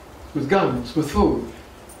 With guns, with food.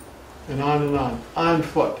 And on and on. On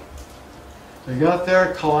foot. They got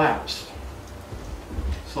there, collapsed.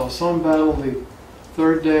 Saw some battle the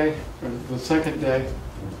 3rd day, or the 2nd day.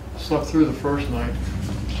 Slept through the 1st night.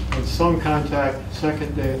 With some contact,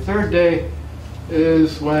 2nd day. 3rd day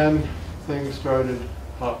is when things started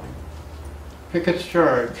popping. Pickett's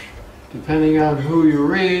charge. Depending on who you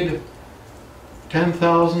read,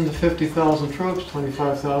 10,000 to 50,000 troops,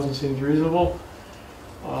 25,000 seems reasonable.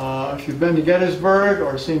 If you've been to Gettysburg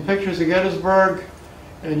or seen pictures of Gettysburg,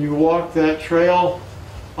 and you walk that trail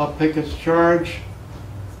up Pickett's charge,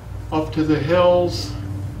 up to the hills,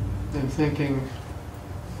 and thinking,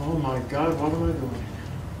 oh my God, what am I doing?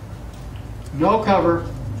 No cover,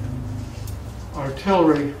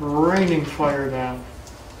 artillery raining fire down.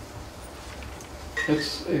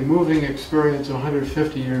 It's a moving experience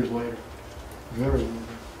 150 years later. Very moving.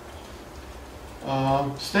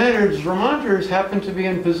 Stannard's Vermonters happened to be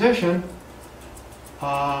in position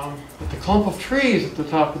at the clump of trees at the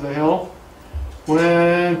top of the hill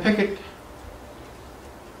when Pickett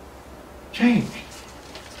changed.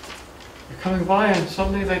 They're coming by and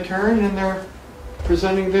suddenly they turn and they're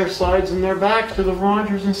presenting their sides and their backs to the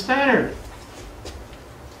Vermonters and Stannard.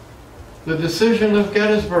 The decision of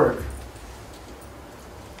Gettysburg.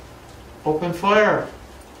 Open fire.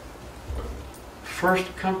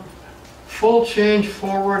 Full change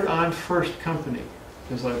forward on first company,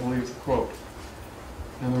 is I believe the quote.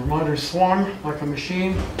 And the Vermonters swung like a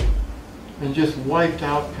machine and just wiped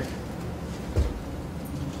out Pickett.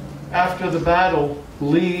 After the battle,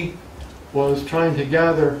 Lee was trying to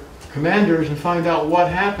gather commanders and find out what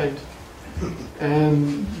happened.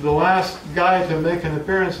 And the last guy to make an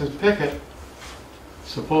appearance was Pickett,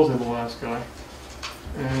 supposedly the last guy.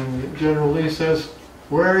 And General Lee says,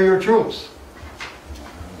 "Where are your troops?"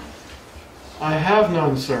 "I have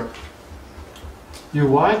none, sir." "You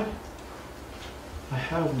what?" "I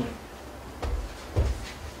have none."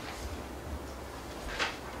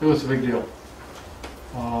 It was a big deal.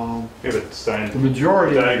 Give it The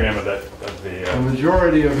majority diagram of that The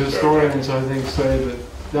majority of historians, I think, say that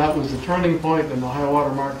that was the turning point in the high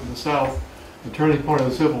water mark of the South, the turning point of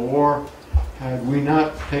the Civil War. Had we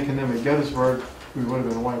not taken them at Gettysburg, we would have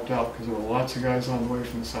been wiped out because there were lots of guys on the way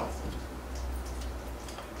from the South.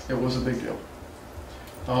 It was a big deal.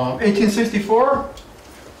 1864,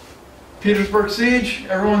 Petersburg siege.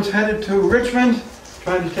 Everyone's headed to Richmond,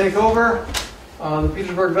 trying to take over the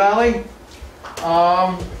Petersburg Valley.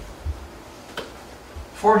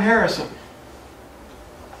 Fort Harrison,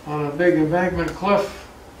 on a big embankment cliff,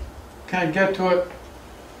 can't get to it.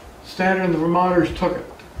 Stannard and the Vermonters took it.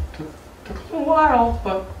 Took a little while,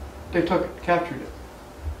 but they took it, captured it.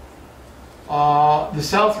 The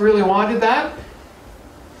South really wanted that.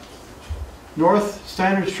 North,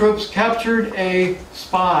 Stannard's troops captured a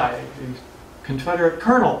spy, a Confederate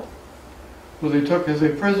colonel, who they took as a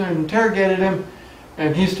prisoner and interrogated him,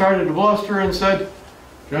 and he started to bluster and said,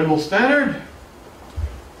 "General Stannard,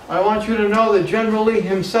 I want you to know that General Lee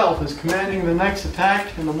himself is commanding the next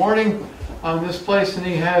attack in the morning on this place, and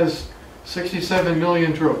he has 67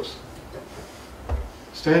 million troops.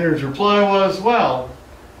 Standard's reply was, well,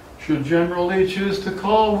 should General Lee choose to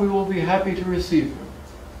call, we will be happy to receive him.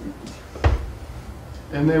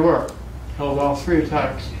 And they were. Held off 3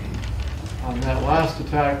 attacks. On that last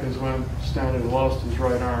attack is when Standard lost his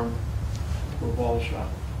right arm to a ball shot.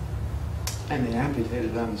 And they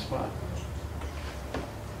amputated on the spot.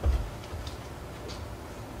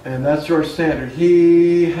 And that's George Standard.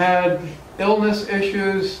 He had illness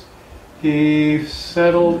issues. He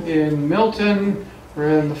settled in Milton,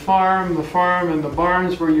 ran the farm. The farm and the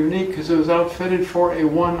barns were unique because it was outfitted for a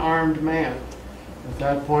one-armed man. At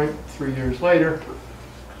that point, 3 years later,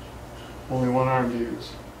 only one arm to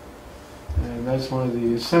use. And that's one of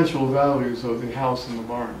the essential values of the house and the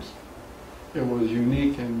barns. It was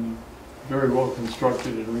unique and very well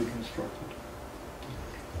constructed and reconstructed.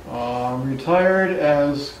 Retired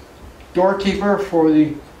as doorkeeper for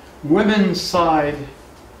the women's side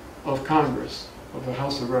of Congress, of the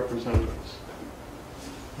House of Representatives.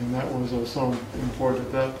 And that was of some import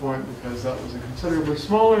at that point because that was a considerably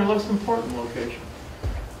smaller and less important location.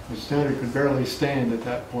 The Standard could barely stand at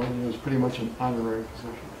that point, and it was pretty much an honorary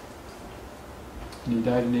position. And he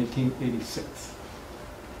died in 1886.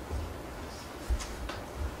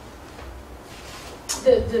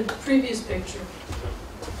 The previous picture,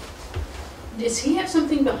 does he have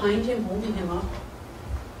something behind him holding him up?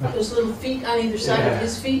 Those little feet on either side of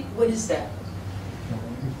his feet? What is that?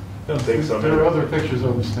 I don't think so. There are other pictures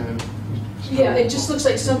of him standing. Yeah, it just looks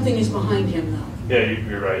like something is behind him though. Yeah,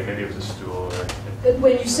 you're right. Maybe it was a stool or... But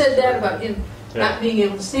when you said that about him not being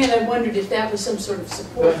able to stand, I wondered if that was some sort of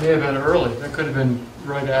support. That may have been early. That could have been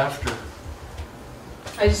right after.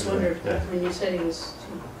 I just wondered when you said he was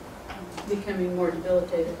becoming more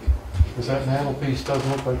debilitated. Because that mantelpiece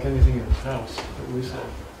doesn't look like anything in his house that we saw.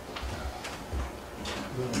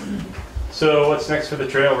 So what's next for the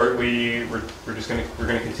trail? We're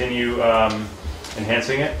gonna continue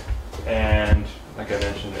enhancing it, and like I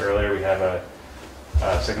mentioned earlier, we have a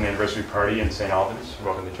second anniversary party in St. Albans. You're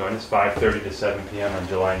welcome to join us, 5:30 to 7 p.m. on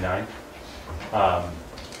July 9th.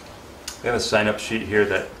 We have a sign-up sheet here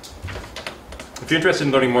that, if you're interested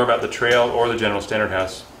in learning more about the trail or the General Standard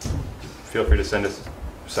House, feel free to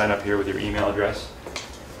sign up here with your email address,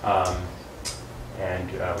 and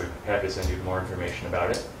we're happy to send you more information about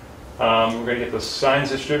it. We're going to get those signs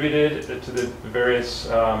distributed to the various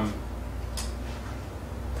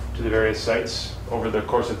sites over the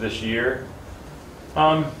course of this year.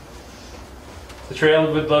 The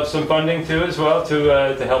trail would love some funding too, as well,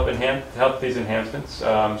 to help these enhancements.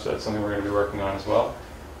 So that's something we're going to be working on as well.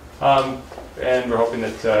 And we're hoping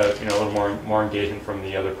that a little more engagement from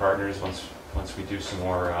the other partners once we do some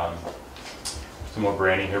more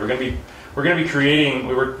branding here. We're going to be creating.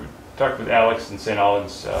 We talked with Alex in St.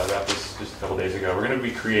 Albans about this just a couple days ago. We're going to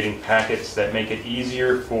be creating packets that make it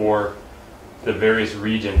easier for the various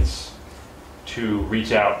regions to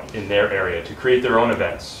reach out in their area, to create their own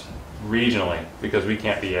events regionally, because we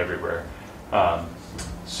can't be everywhere.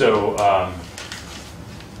 So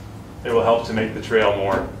it will help to make the trail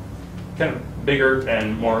more kind of bigger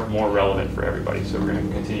and more relevant for everybody. So we're going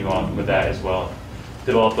to continue on with that as well,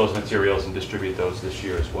 develop those materials and distribute those this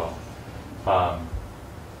year as well.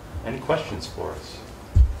 Any questions for us?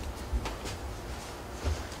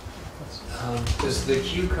 Does the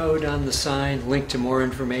Q code on the sign link to more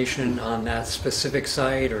information on that specific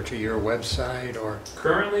site or to your website, or?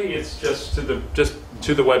 Currently, it's just to the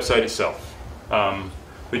website itself.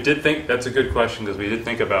 We did think that's a good question, because we did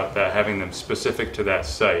think about that, having them specific to that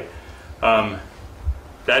site.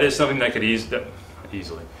 That is something that could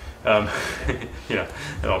easily, at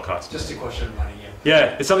all costs. Just a question of money, yeah.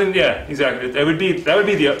 Yeah, it's something. Yeah, exactly. That would be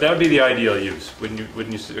the ideal use. Wouldn't you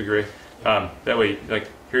agree? That way, like,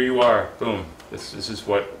 here you are, boom. This is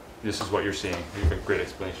what you're seeing. You have a great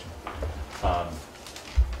explanation.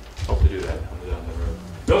 Hope to do that down the road.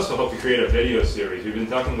 We also hope to create a video series. We've been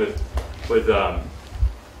talking with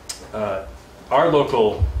our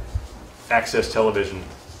local access television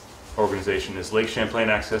organization is Lake Champlain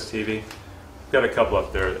Access TV. We've got a couple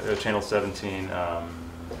up there. Channel 17. I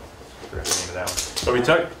forgot the name of that one. But we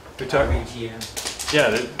talk.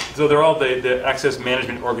 Yeah, so they're all the access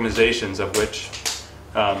management organizations of which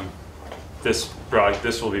this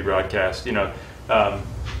will be broadcast.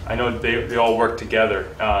 I know they all work together.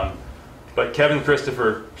 But Kevin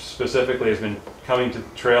Christopher specifically has been coming to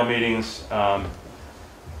trail meetings,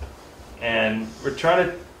 and we're trying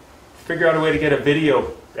to figure out a way to get a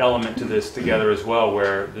video element to this together as well,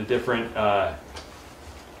 where the different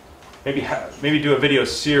maybe do a video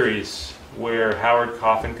series where Howard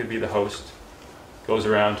Coffin could be the host, goes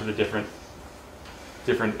around to the different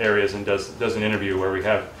areas and does an interview where we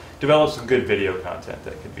have developed some good video content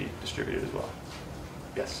that could be distributed as well.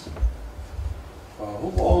 Yes.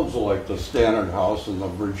 Who owns like the Standard House and the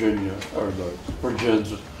Virginia or the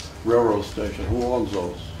Virginia's railroad station? Who owns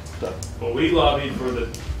those? Well, we lobbied for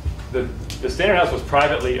the Standard House was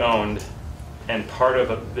privately owned, and part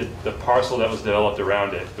of the parcel that was developed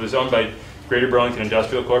around it. It was owned by Greater Burlington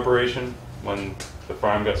Industrial Corporation when the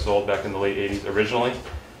farm got sold back in the late 80s originally.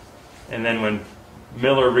 And then when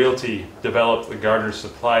Miller Realty developed the Gardner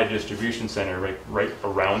Supply Distribution Center right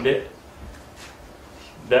around it,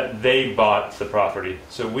 that they bought the property.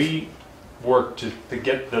 So we worked to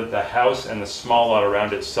get the house and the small lot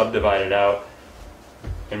around it subdivided out,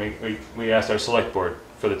 and we asked our select board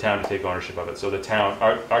for the town to take ownership of it. So the town,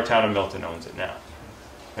 our town of Milton owns it now,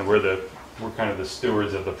 and we're kind of the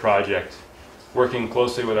stewards of the project, working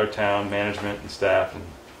closely with our town management and staff and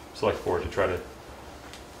select board to try to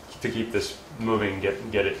keep this moving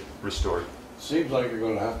and get it restored. Seems like you're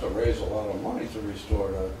going to have to raise a lot of money to restore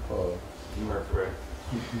that. You are correct.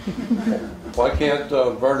 Why can't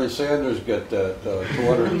Bernie Sanders get that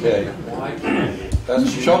 $200K? Why can't he?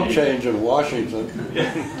 That's chump change in Washington.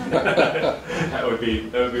 That would be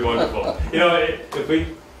wonderful. You know, if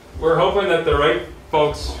we're hoping that the right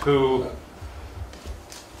folks who,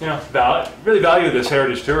 you know, really value this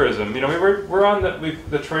heritage tourism. You know, we're on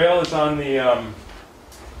the trail is on the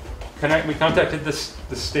we contacted the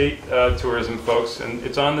state tourism folks, and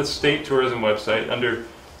it's on the state tourism website under,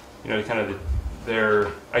 you know, kind of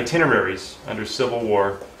their itineraries under Civil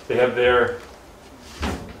War. They have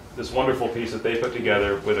this wonderful piece that they put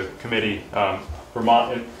together with a committee,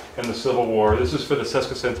 Vermont and the Civil War. This is for the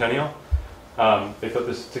sesquicentennial. They put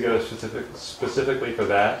this together specifically for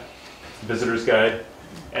that visitor's guide.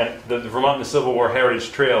 And the Vermont and the Civil War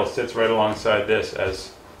Heritage Trail sits right alongside this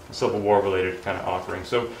as a Civil War related kind of offering.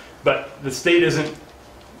 So, but the state isn't,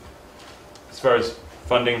 as far as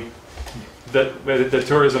funding, the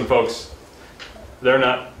tourism folks,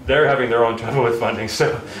 they're having their own trouble with funding,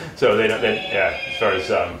 so they don't. Yeah, as far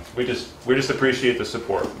as we just appreciate the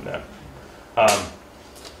support from them.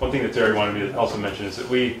 One thing that Terry wanted me to also mention is that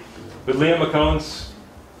with Liam McCone,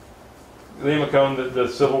 the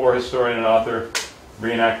Civil War historian and author,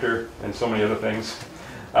 reenactor, and so many other things,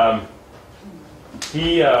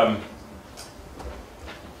 he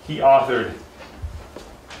authored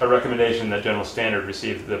a recommendation that General Standard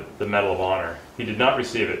receive the Medal of Honor. He did not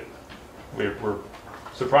receive it. We're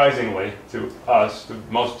surprisingly to us, to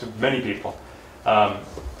many people,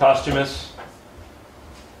 posthumous.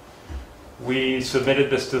 We submitted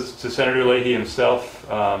this to Senator Leahy himself.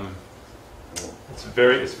 It's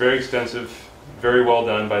very extensive, very well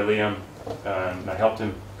done by Liam, and I helped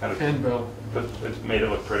him kind of. And Bill. But it made it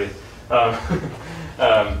look pretty.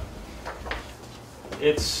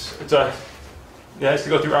 It has to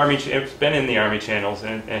go through Army. It's been in the Army channels,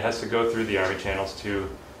 and it has to go through the Army channels to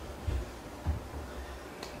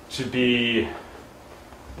be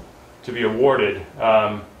awarded.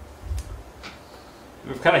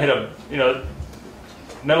 We've kind of hit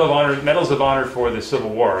medals of honor for the Civil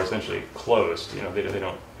War are essentially closed. You know,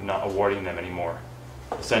 they're not awarding them anymore,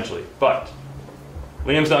 essentially. But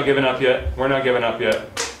Liam's not giving up yet. We're not giving up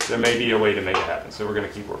yet. There may be a way to make it happen, so we're going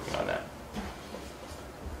to keep working on that.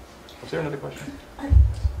 Was there another question?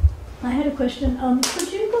 I had a question.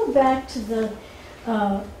 Could you go back to the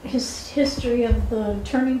history of the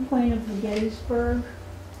turning point of the Gettysburg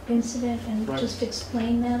incident and just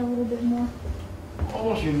explain that a little bit more?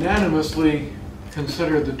 Almost unanimously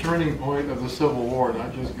considered the turning point of the Civil War,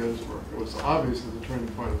 not just Gettysburg. It was obviously the turning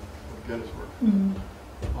point of Gettysburg. Mm-hmm.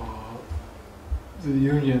 The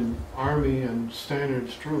Union Army and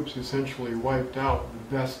Standard's troops essentially wiped out the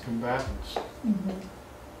best combatants of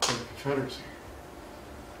the Confederacy.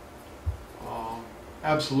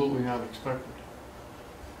 Absolutely not expected.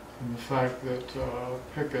 And the fact that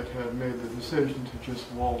Pickett had made the decision to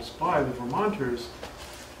just waltz by the Vermonters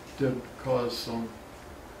did cause some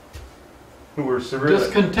who were severely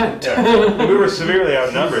discontent. Yeah. We were severely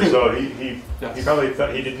outnumbered, so he probably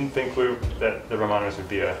thought he didn't think that the Vermonters would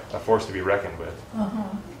be a force to be reckoned with.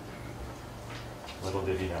 Little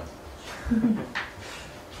did he know.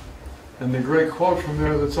 And the great quote from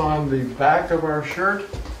there that's on the back of our shirt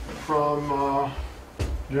from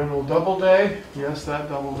General Doubleday. Yes, that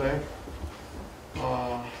Doubleday.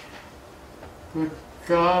 Good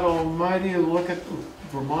God Almighty! Look at the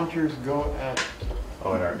Vermonters go at it.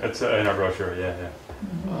 Oh, it's in our brochure, yeah.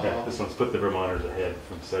 This one split the Vermonters ahead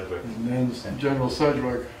from Sedgwick. And then General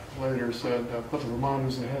Sedgwick later said, put the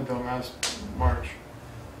Vermonters ahead, they'll march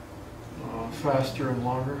faster and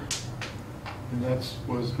longer. And that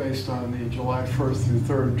was based on the July 1st through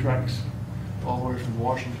 3rd treks all the way from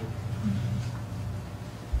Washington.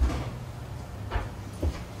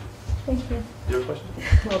 Thank you. Do you have a question?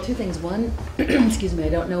 Well, two things. One, excuse me, I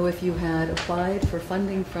don't know if you had applied for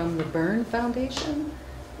funding from the Byrne Foundation.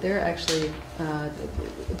 They're actually,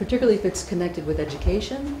 particularly if it's connected with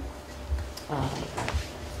education,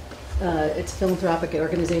 it's a philanthropic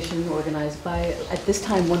organization organized by, at this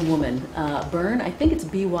time, one woman. Byrne, I think it's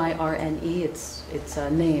B-Y-R-N-E. It's a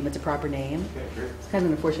name. It's a proper name. Okay, great. It's kind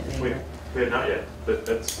of an unfortunate name. We have not yet, but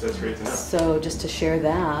that's great to know. So just to share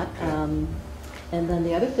that. And then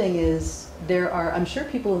the other thing is, there are, I'm sure,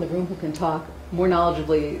 people in the room who can talk more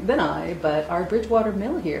knowledgeably than I, but our Bridgewater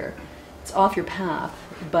Mill here, it's off your path,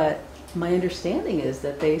 but my understanding is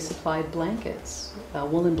that they supplied blankets,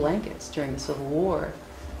 woolen blankets during the Civil War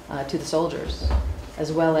to the soldiers,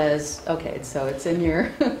 as well as, okay, so it's in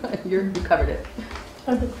your, you covered it.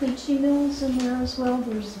 Are the Cleachy mills in there as well?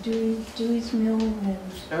 There's Dewey's Mill and...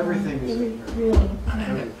 Everything is in there.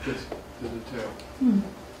 Really? Just the detail.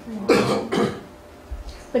 Right.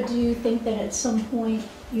 But do you think that at some point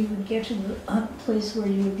you would get to a place where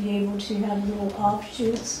you would be able to have little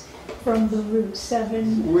offshoots from the Route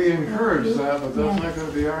 7? We encourage that, but that's not going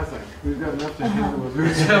to be our thing. We've got enough to handle with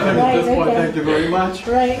Route 7 Right, at this point. okay. Thank you very much.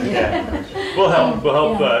 Right. Yeah. We'll help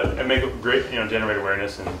Yeah. and make a great, generate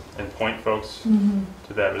awareness and point folks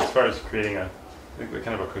to that. But as far as creating a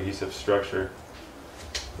kind of a cohesive structure,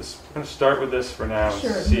 we're going to start with this for now Sure,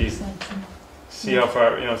 and makes sense. see how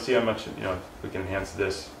far, see how much, we can enhance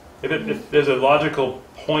this. If there's a logical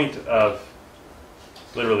point of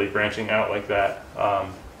literally branching out like that,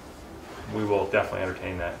 we will definitely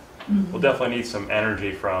entertain that. We'll definitely need some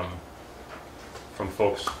energy from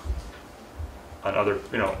folks on other,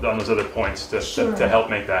 on those other points to help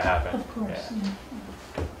make that happen. Of course.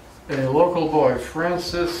 Yeah. A local boy,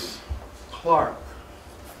 Francis Clark,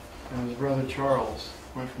 and his brother Charles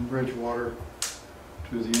went from Bridgewater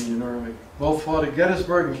to the Union Army. Both fought at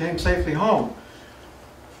Gettysburg and came safely home.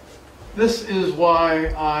 This is why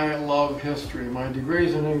I love history. My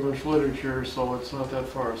degree's in English literature, so it's not that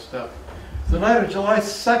far a step. The night of July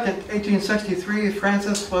 2nd, 1863,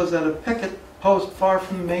 Francis was at a picket post far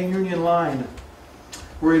from the main Union line,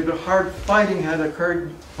 where hard fighting had occurred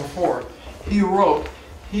before. He wrote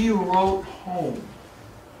home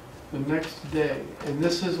the next day, and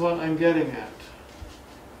this is what I'm getting at.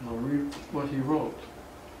 I'll read what he wrote.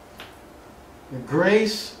 The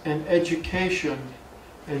grace and education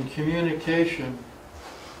and communication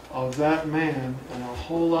of that man and a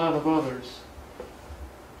whole lot of others,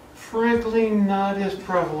 frankly not as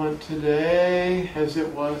prevalent today as it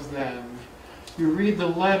was then. You read the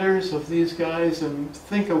letters of these guys and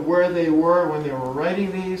think of where they were when they were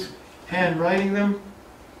writing these, handwriting them.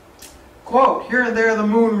 Quote, here and there the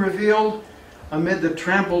moon revealed amid the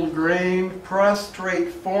trampled grain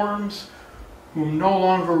prostrate forms whom no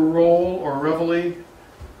longer roll or reveille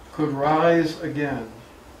could rise again.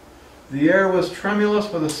 The air was tremulous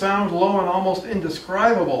with a sound low and almost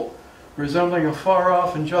indescribable, resembling a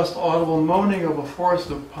far-off and just audible moaning of a forest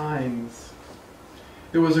of pines.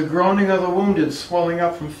 It was a groaning of the wounded swelling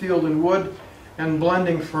up from field and wood and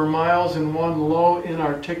blending for miles in one low,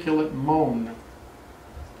 inarticulate moan.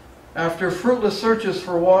 After fruitless searches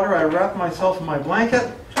for water, I wrapped myself in my blanket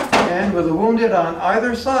and, with the wounded on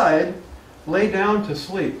either side, lay down to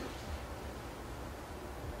sleep.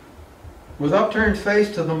 With upturned face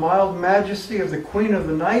to the mild majesty of the Queen of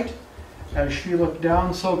the Night, as she looked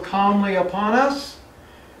down so calmly upon us,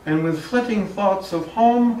 and with flitting thoughts of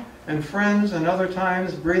home and friends and other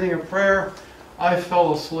times breathing a prayer, I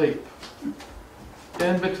fell asleep,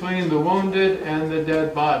 in between the wounded and the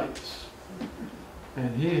dead bodies.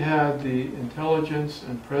 And he had the intelligence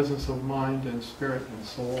and presence of mind and spirit and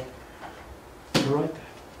soul to write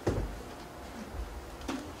that.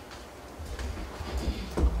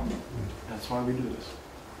 That's why we do this.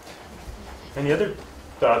 Any other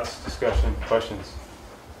thoughts, discussion, questions?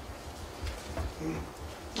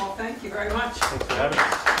 Well, thank you very much. Thanks for having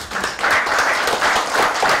us.